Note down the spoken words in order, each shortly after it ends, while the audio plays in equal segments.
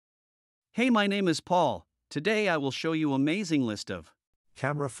Hey, my name is Paul. Today I will show you amazing list of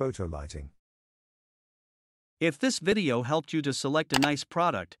camera photo lighting. If this video helped you to select a nice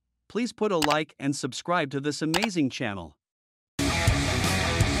product, please put a like and subscribe to this amazing channel.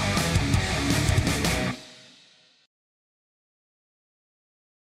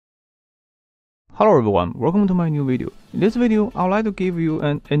 Hello everyone, welcome to my new video. In this video, I would like to give you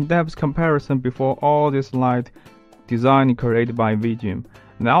an in-depth comparison before all this light design created by VIJIM.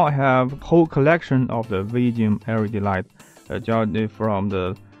 Now I have a whole collection of the VIJIM LED light, judged from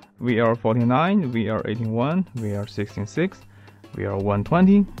the VR49, VR181, VR166,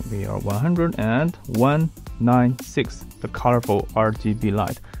 VR120, VR100, and 196, the colorful RGB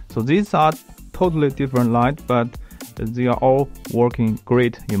light. So these are totally different lights, but they are all working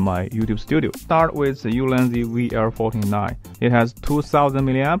great in my YouTube studio. Start with the Ulanzi VR49. It has 2000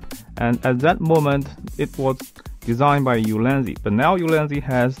 mAh, and at that moment it was designed by Ulanzi, but now Ulanzi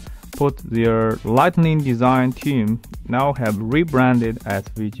has put their lightning design team now have rebranded as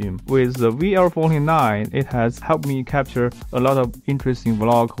VIJIM. With the VR49, it has helped me capture a lot of interesting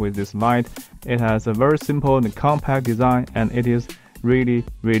vlog with this light. It has a very simple and compact design, and it is really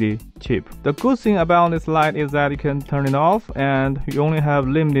cheap. The good thing about this light is that you can turn it off and you only have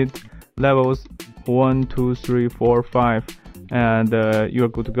limited levels 1, 2, 3, 4, 5, and you're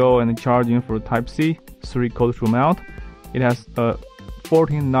good to go. And charging for Type-C, 3 cold through mount. It has a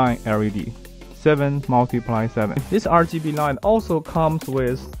 49 LED, 7 multiply 7. This RGB light also comes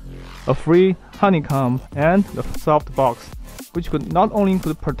with a free honeycomb and the Softbox, which could not only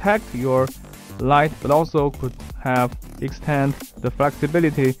protect your light but also could extend the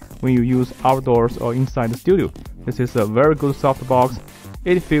flexibility when you use outdoors or inside the studio. This is a very good softbox.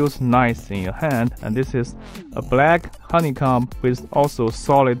 It feels nice in your hand, and this is a black honeycomb with also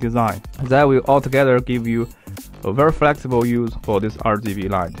solid design. That will altogether give you a very flexible use for this RGB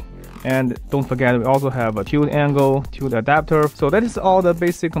light. And don't forget, we also have a tilt angle, tilt adapter. So that is all the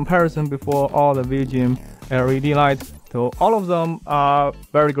basic comparison before all the VIJIM LED lights. So all of them are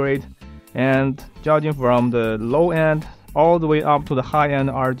very great. And judging from the low end all the way up to the high end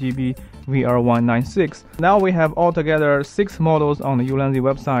RGB VR196. Now we have altogether 6 models on the Ulanzi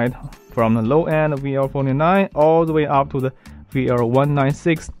website, from the low end VR49 all the way up to the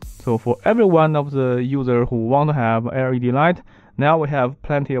VR196. So for every one of the users who want to have LED light, now we have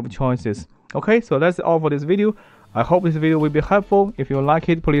plenty of choices. Okay, so that's all for this video. I hope this video will be helpful. If you like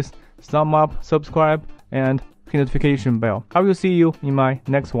it, please thumb up, subscribe, and hit notification bell. I will see you in my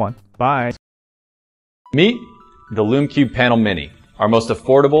next one. Bye. Meet the Lume Cube Panel Mini, our most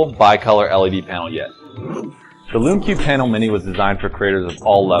affordable bicolor LED panel yet. The Lume Cube Panel Mini was designed for creators of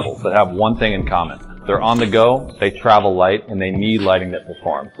all levels that have one thing in common. They're on the go, they travel light, and they need lighting that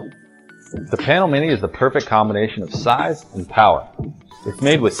performs. The Panel Mini is the perfect combination of size and power. It's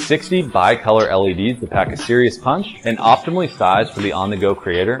made with 60 bicolor LEDs to pack a serious punch and optimally sized for the on-the-go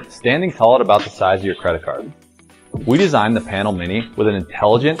creator, standing tall at about the size of your credit card. We designed the Panel Mini with an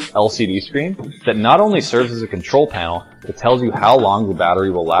intelligent LCD screen that not only serves as a control panel, but tells you how long the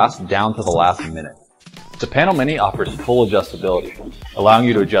battery will last down to the last minute. The Panel Mini offers full adjustability, allowing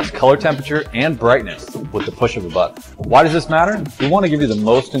you to adjust color temperature and brightness with the push of a button. Why does this matter? We want to give you the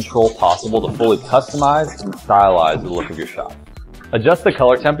most control possible to fully customize and stylize the look of your shot. Adjust the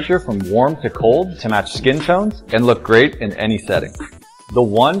color temperature from warm to cold to match skin tones and look great in any setting. The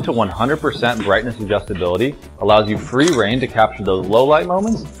 1 to 100% brightness adjustability allows you free reign to capture those low light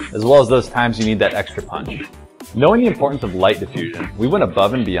moments, as well as those times you need that extra punch. Knowing the importance of light diffusion, we went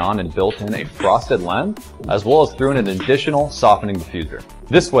above and beyond and built in a frosted lens, as well as threw in an additional softening diffuser.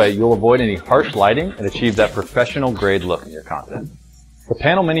 This way, you'll avoid any harsh lighting and achieve that professional grade look in your content. The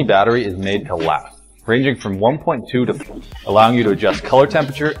Panel Mini battery is made to last, ranging from 1.2 to 4, allowing you to adjust color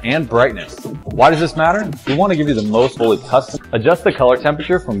temperature and brightness. Why does this matter? We want to give you the most fully custom. Adjust the color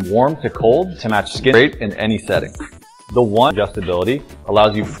temperature from warm to cold to match skin great in any setting. The 1 adjustability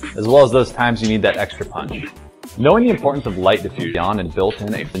allows you, as well as those times you need that extra punch. Knowing the importance of light diffusion and built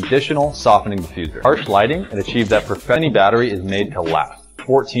in an additional softening diffuser, harsh lighting, and achieve that professional battery is made to last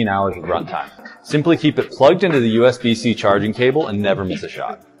 14 hours of runtime. Simply keep it plugged into the USB-C charging cable and never miss a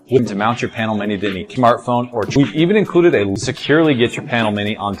shot. To mount your Panel Mini to any smartphone, or we've even included a securely get your Panel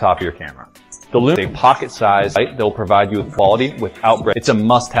Mini on top of your camera. The Lume is a pocket-sized light that will provide you with quality without break. It's a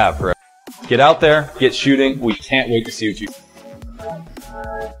must-have for everyone. Get out there, get shooting. We can't wait to see what you do.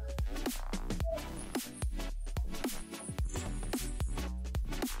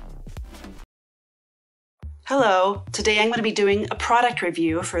 Hello, today I'm going to be doing a product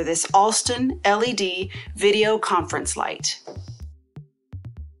review for this Alston LED video conference light.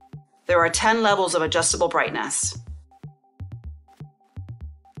 There are 10 levels of adjustable brightness.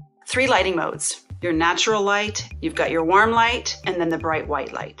 3 lighting modes. Your natural light, you've got your warm light, and then the bright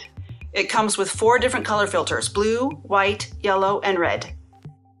white light. It comes with 4 different color filters: blue, white, yellow, and red.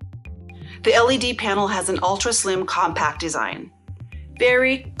 The LED panel has an ultra slim compact design.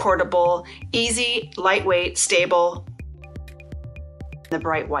 Very portable, easy, lightweight, stable. The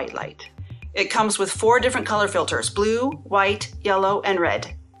bright white light. It comes with 4 different color filters: blue, white, yellow, and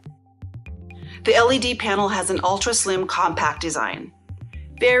red. The LED panel has an ultra slim compact design.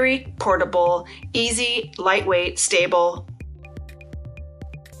 Very portable, easy, lightweight, stable.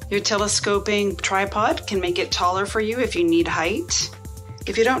 Your telescoping tripod can make it taller for you if you need height.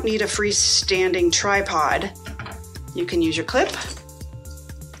 If you don't need a freestanding tripod, you can use your clip.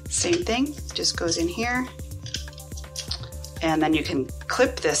 Same thing, just goes in here. And then you can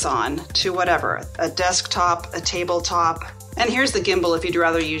clip this on to whatever, a desktop, a tabletop. And here's the gimbal if you'd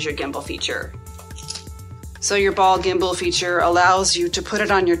rather use your gimbal feature. So your ball gimbal feature allows you to put it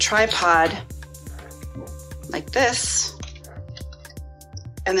on your tripod like this,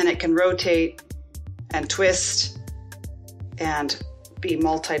 and then it can rotate and twist and be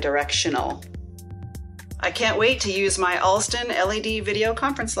multi-directional. I can't wait to use my Alston LED video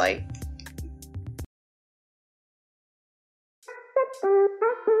conference light.